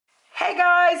Hey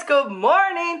guys, good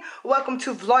morning. Welcome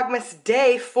to Vlogmas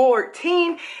day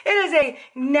 14. It is a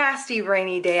nasty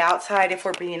rainy day outside if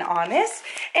we're being honest.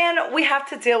 And we have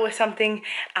to deal with something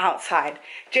outside.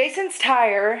 Jason's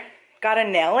tire got a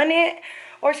nail in it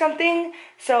or something.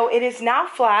 So it is now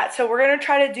flat. So we're gonna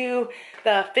try to do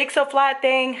the fix-a-flat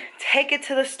thing, take it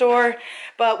to the store.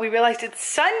 But we realized it's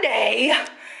Sunday.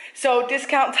 So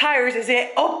Discount Tires isn't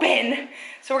open.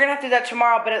 So we're gonna have to do that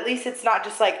tomorrow, but at least it's not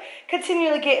just like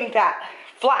continually getting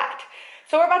flat.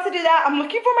 So we're about to do that. I'm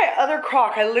looking for my other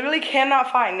Croc. I literally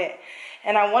cannot find it.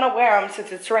 And I wanna wear them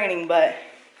since it's raining, but.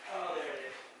 Oh, there it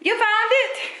is. You found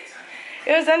it?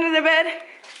 It was under the bed.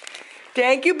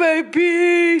 Thank you,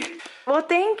 baby. Well,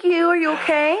 thank you. Are you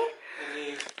okay?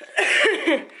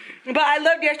 But I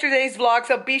loved yesterday's vlog,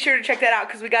 so be sure to check that out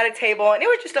because we got a table and it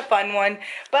was just a fun one.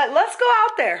 But let's go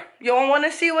out there. You all want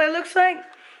to see what it looks like?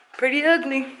 Pretty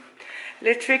ugly.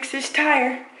 Let's fix this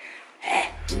tire.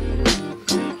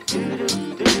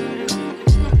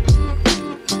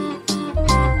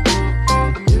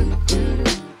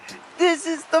 This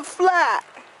is the flat.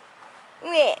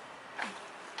 Yeah.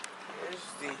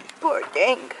 Poor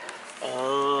thing.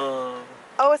 Oh,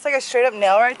 it's like a straight up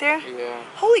nail right there? Yeah.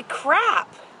 Holy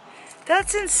crap.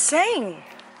 That's insane.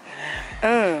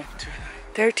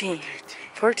 13,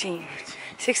 14,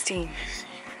 16.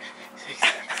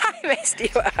 I messed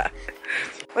you up.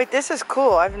 Wait, this is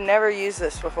cool. I've never used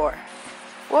this before.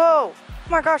 Whoa. Oh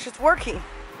my gosh, it's working.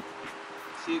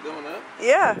 See it going up?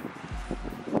 Yeah.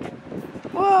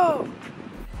 Whoa.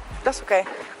 That's okay.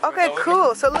 Okay,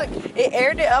 cool. So look, it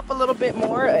aired it up a little bit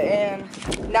more and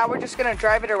now we're just gonna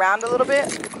drive it around a little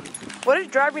bit. What does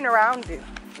driving around do?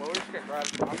 Well, we're just gonna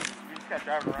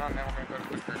drive around, then we're gonna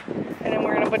go to quicker. And then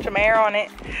we're gonna put some air on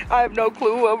it. I have no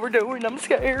clue what we're doing. I'm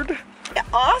scared.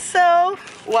 Also,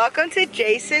 welcome to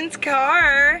Jason's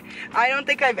car. I don't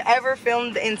think I've ever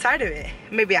filmed inside of it.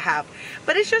 Maybe I have.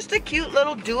 But it's just a cute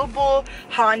little doable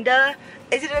Honda.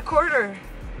 Is it Accord or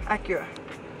Acura?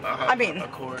 I mean,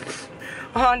 Accord.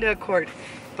 Honda Accord.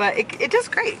 But it does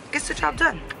great. Gets the job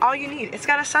done. All you need. It's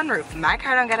got a sunroof. My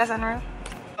car don't got a sunroof.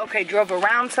 Okay, drove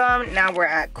around some. Now we're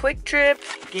at Quick Trip,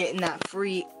 getting that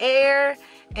free air,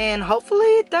 and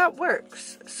hopefully that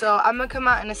works. So I'm gonna come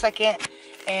out in a second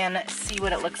and see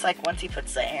what it looks like once he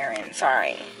puts the air in.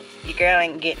 Sorry, your girl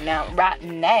ain't getting out right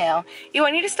now. Ew,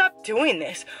 I need to stop doing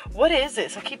this. What is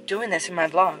this? I keep doing this in my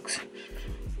vlogs.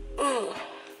 Ooh.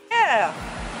 Yeah,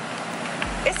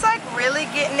 it's like really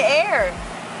getting air.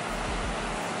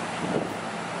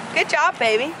 Good job,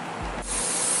 baby. All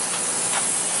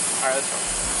right, let's go.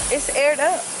 It's aired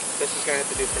up. This is gonna have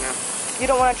to do for now. You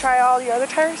don't want to try all the other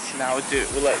tires? No, we'll do it.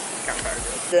 We'll let Discount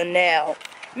Tires go. The nail.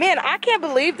 Man, I can't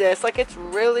believe this. Like, it's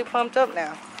really pumped up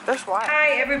now. That's why.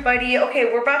 Hi, everybody. Okay,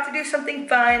 we're about to do something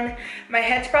fun. My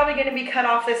head's probably going to be cut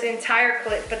off this entire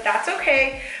clip, but that's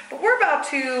okay. But we're about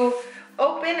to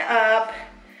open up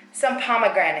some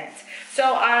pomegranates. So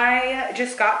I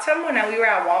just got some when we were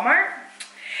at Walmart.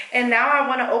 And now I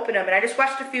want to open them. And I just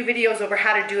watched a few videos over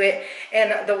how to do it.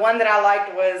 And the one that I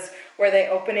liked was where they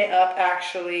open it up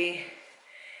actually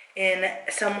in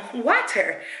some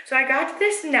water. So I got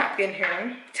this napkin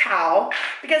here, towel,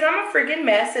 because I'm a freaking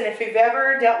mess. And if you've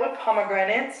ever dealt with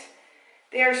pomegranates,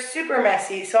 they are super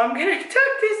messy. So I'm going to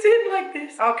tuck this in like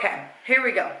this. Okay, here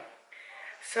we go.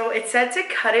 So it said to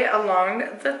cut it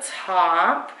along the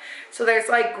top. So there's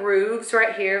like grooves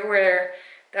right here where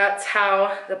that's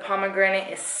how the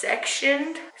pomegranate is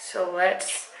sectioned. So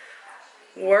let's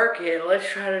work it. Let's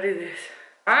try to do this.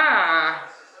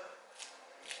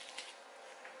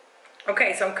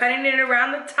 Okay, so I'm cutting it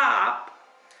around the top.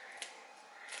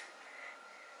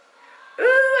 Ooh,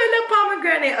 I love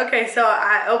pomegranate. Okay, so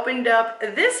I opened up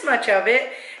this much of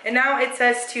it, and now it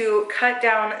says to cut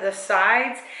down the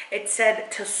sides. It said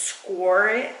to score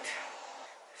it.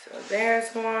 So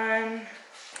there's one.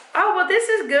 Oh, well, this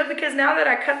is good because now that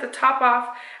I cut the top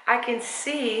off, I can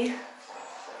see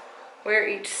where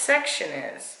each section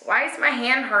is. Why is my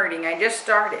hand hurting? I just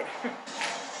started.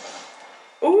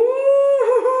 Ooh,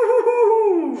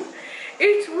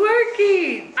 it's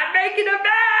working. I'm making a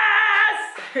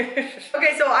mess.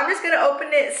 Okay, so I'm just gonna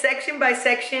open it section by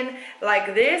section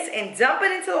like this and dump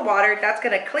it into the water. That's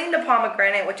gonna clean the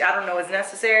pomegranate, which I don't know is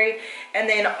necessary. And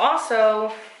then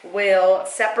also will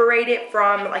separate it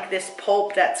from like this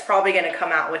pulp that's probably gonna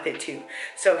come out with it too.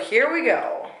 So here we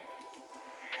go.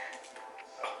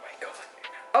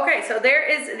 Okay, so there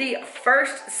is the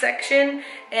first section,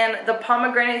 and the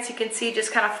pomegranates you can see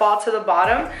just kind of fall to the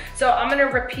bottom. So I'm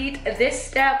gonna repeat this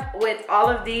step with all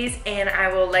of these, and I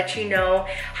will let you know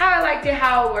how I liked it,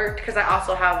 how it worked, because I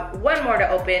also have one more to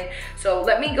open. So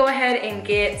let me go ahead and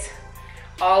get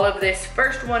all of this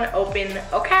first one open,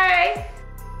 okay?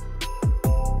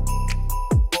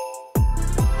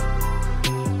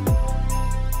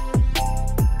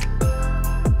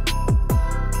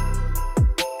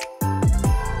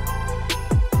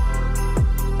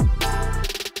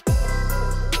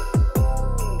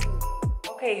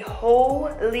 Okay,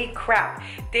 holy crap.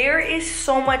 There is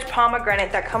so much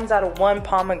pomegranate that comes out of one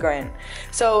pomegranate.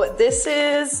 So this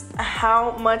is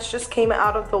how much just came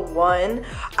out of the one.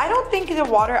 I don't think the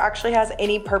water actually has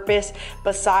any purpose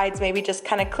besides maybe just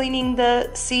kind of cleaning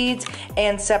the seeds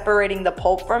and separating the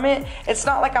pulp from it. It's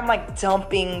not like I'm like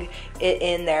dumping it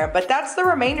in there, but that's the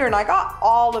remainder and I got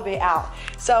all of it out.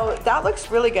 So that looks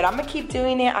really good. I'm gonna keep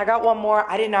doing it. I got one more.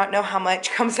 I did not know how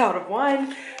much comes out of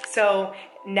one. So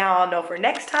now I'll know for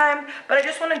next time, but I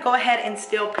just want to go ahead and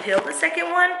still peel the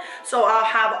second one so I'll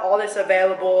have all this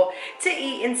available to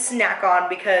eat and snack on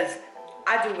because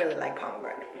I do really like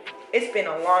pomegranate. It's been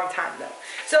a long time though.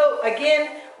 So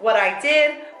again, what I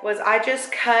did was I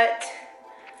just cut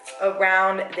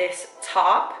around this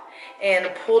top and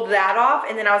pulled that off,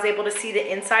 and then I was able to see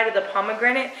the inside of the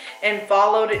pomegranate and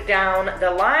followed it down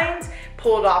the lines,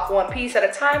 pulled off one piece at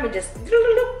a time and just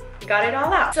got it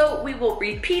all out. So we will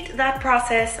repeat that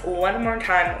process one more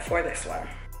time for this one.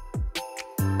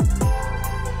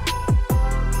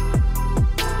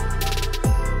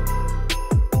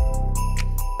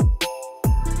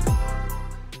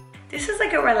 This is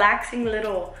like a relaxing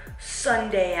little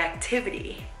Sunday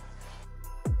activity.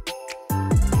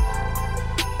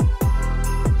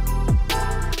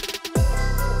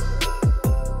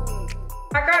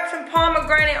 I got some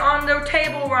pomegranate on the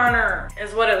table runner,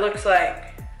 is what it looks like.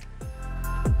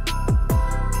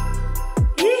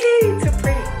 Yee, so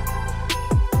pretty.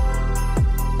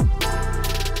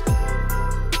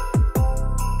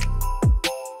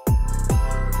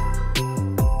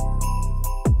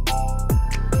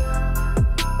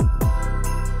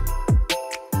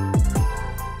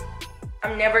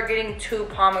 I'm never getting 2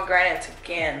 pomegranates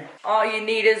again. All you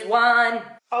need is 1.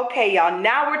 Okay, y'all,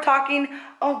 now we're talking.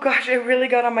 Oh gosh, it really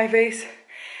got on my face.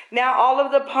 Now all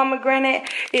of the pomegranate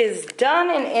is done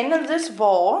and in this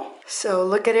bowl. So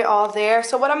look at it all there.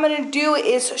 So what I'm gonna do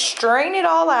is strain it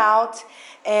all out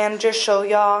and just show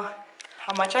y'all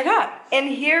how much I got. And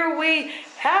here we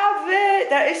have it.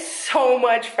 That is so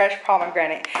much fresh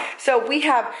pomegranate. So we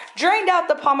have drained out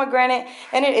the pomegranate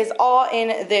and it is all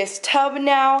in this tub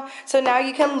now. So now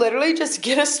you can literally just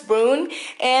get a spoon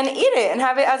and eat it and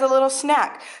have it as a little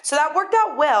snack. So that worked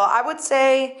out well. I would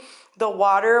say the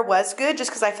water was good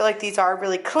just because I feel like these are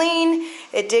really clean.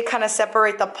 It did kind of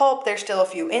separate the pulp. There's still a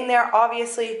few in there,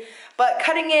 obviously. But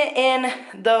cutting it in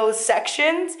those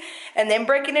sections and then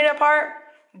breaking it apart,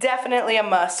 definitely a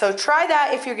must. So try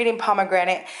that if you're getting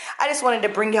pomegranate. I just wanted to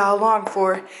bring y'all along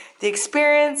for the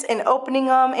experience and opening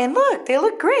them. And look, they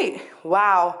look great.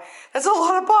 Wow, that's a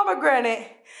lot of pomegranate.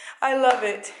 I love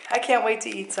it. I can't wait to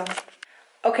eat some.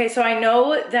 Okay, so I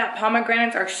know that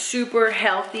pomegranates are super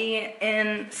healthy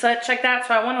and such like that,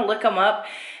 so I want to look them up,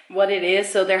 what it is.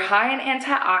 So they're high in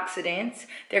antioxidants,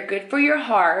 they're good for your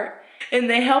heart, and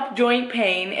they help joint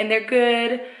pain, and they're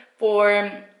good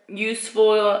for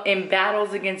useful in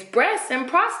battles against breast and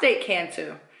prostate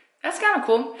cancer. That's kind of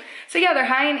cool. So yeah, they're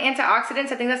high in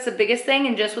antioxidants. I think that's the biggest thing,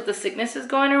 and just with the sicknesses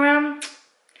going around.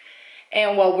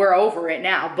 And well, we're over it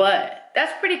now, but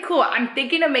that's pretty cool. I'm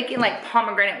thinking of making like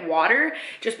pomegranate water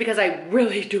just because I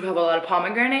really do have a lot of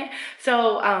pomegranate.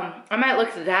 So I might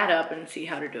look that up and see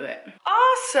how to do it.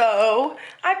 Also,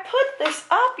 I put this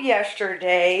up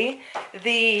yesterday,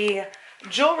 the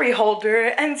jewelry holder,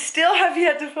 and still have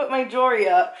yet to put my jewelry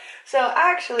up. So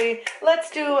actually,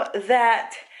 let's do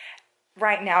that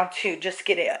right now too, just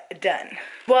get it done.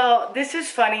 Well, this is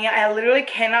funny. I literally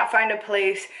cannot find a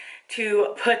place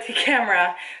to put the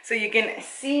camera so you can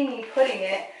see me putting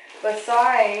it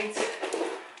besides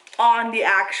on the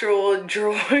actual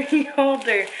jewelry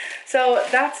holder. So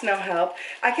that's no help.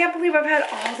 I can't believe I've had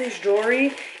all this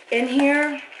jewelry in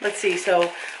here. Let's see,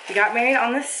 so we got married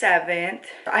on the 7th.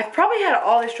 I've probably had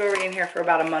all this jewelry in here for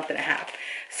about a month and a half.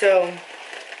 So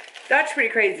that's pretty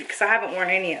crazy because I haven't worn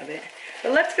any of it.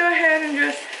 But let's go ahead and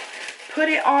just put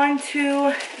it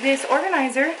onto this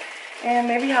organizer. And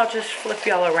maybe I'll just flip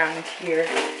y'all around here.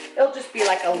 It'll just be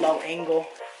like a low angle.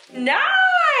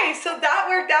 Nice! So that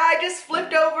worked out. I just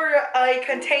flipped over a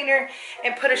container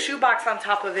and put a shoebox on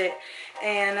top of it.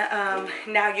 And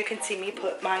now you can see me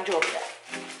put my jewelry up.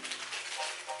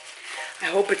 I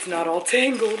hope it's not all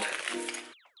tangled.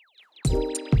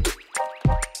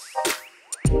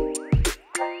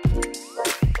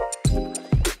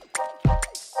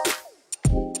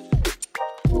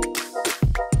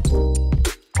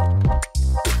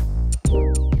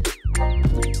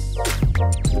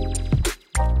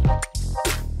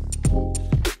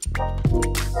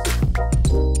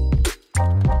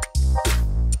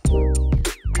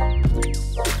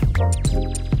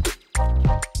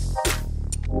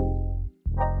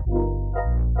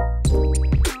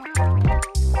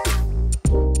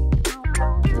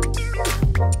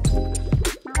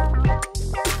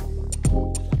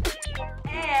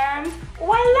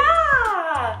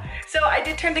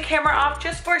 turn the camera off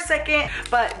just for a second,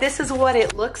 but this is what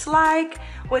it looks like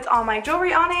with all my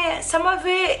jewelry on it. Some of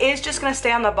it is just gonna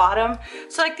stay on the bottom.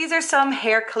 So like these are some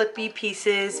hair clippy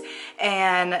pieces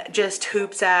and just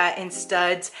hoops and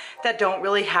studs that don't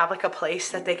really have like a place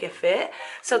that they can fit.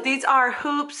 So these are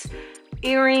hoops,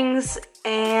 earrings,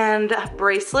 and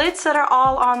bracelets that are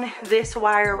all on this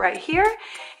wire right here,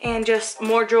 and just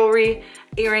more jewelry,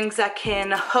 earrings that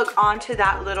can hook onto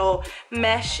that little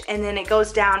mesh, and then it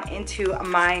goes down into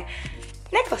my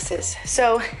necklaces.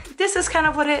 So this is kind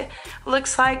of what it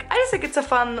looks like. I just think it's a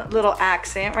fun little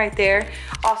accent right there.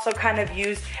 Also kind of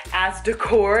used as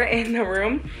decor in the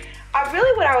room.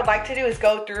 What I would like to do is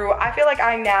go through, I feel like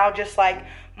I now just like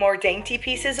more dainty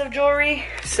pieces of jewelry.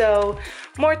 So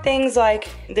more things like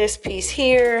this piece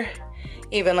here,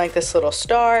 even like this little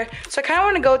star. So I kind of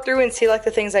want to go through and see like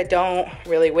the things I don't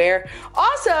really wear.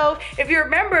 Also, if you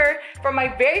remember from my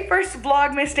very first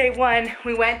Vlogmas day 1,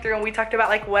 we went through and we talked about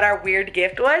like what our weird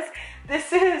gift was.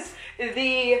 This is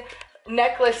the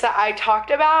necklace that I talked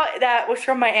about that was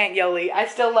from my Aunt Yoli. I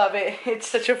still love it. It's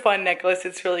such a fun necklace.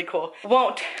 It's really cool.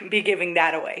 Won't be giving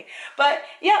that away. But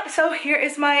yep, so here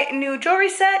is my new jewelry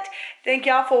set. Thank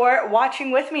y'all for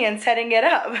watching with me and setting it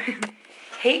up.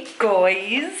 Hey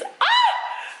guys.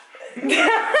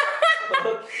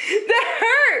 That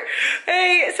hurt.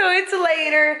 Hey, so it's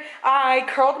later. I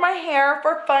curled my hair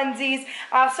for funsies.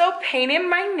 I also painted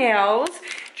my nails.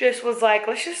 Just was like,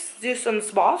 let's just do some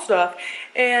small stuff.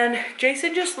 And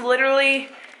Jason just literally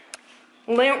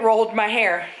lint rolled my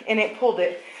hair and it pulled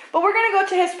it. But we're gonna go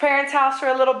to his parents' house for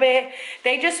a little bit.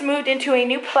 They just moved into a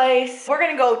new place. We're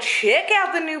gonna go check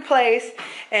out the new place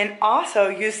and also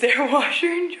use their washer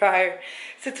and dryer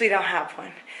since we don't have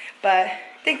one. But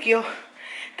thank you.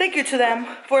 Thank you to them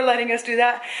for letting us do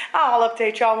that. I'll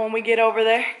update y'all when we get over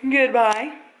there.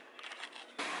 Goodbye.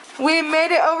 We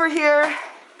made it over here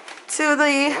to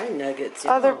the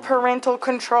other parental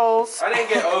controls. I didn't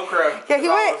get okra.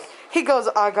 Yeah, he goes,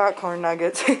 I got corn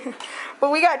nuggets. But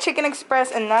we got Chicken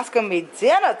Express and that's gonna be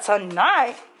dinner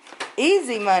tonight.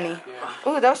 Easy money.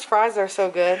 Yeah. Ooh, those fries are so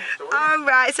good.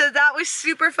 Alright, so that was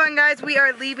super fun, guys. We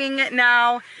are leaving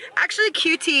now. Actually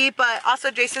QT, but also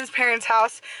Jason's parents'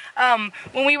 house.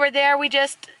 When we were there, we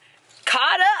just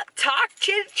caught up, talked,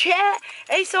 chit chat,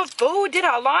 ate some food, did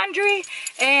our laundry,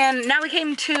 and now we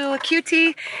came to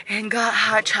QT and got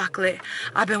hot chocolate.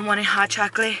 I've been wanting hot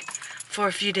chocolate for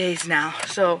a few days now,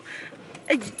 so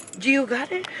you got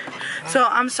it? So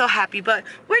I'm so happy, but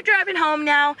we're driving home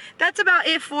now. That's about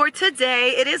it for today.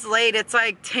 It is late. It's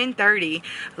like 10:30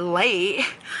 late,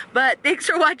 but thanks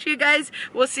for watching, you guys.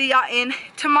 We'll see y'all in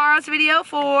tomorrow's video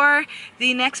for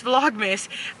the next Vlogmas.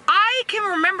 I can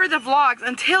remember the vlogs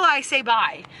until I say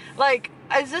bye. Like,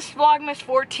 is this Vlogmas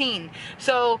 14?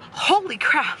 So holy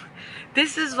crap,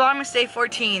 this is Vlogmas day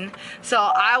 14. So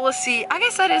I will see. I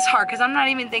guess that is hard because I'm not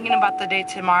even thinking about the day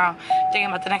tomorrow, thinking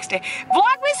about the next day.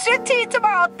 Vlogmas 15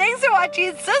 tomorrow. Thanks for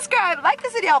watching. Subscribe, like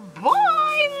this video.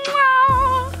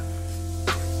 Bye.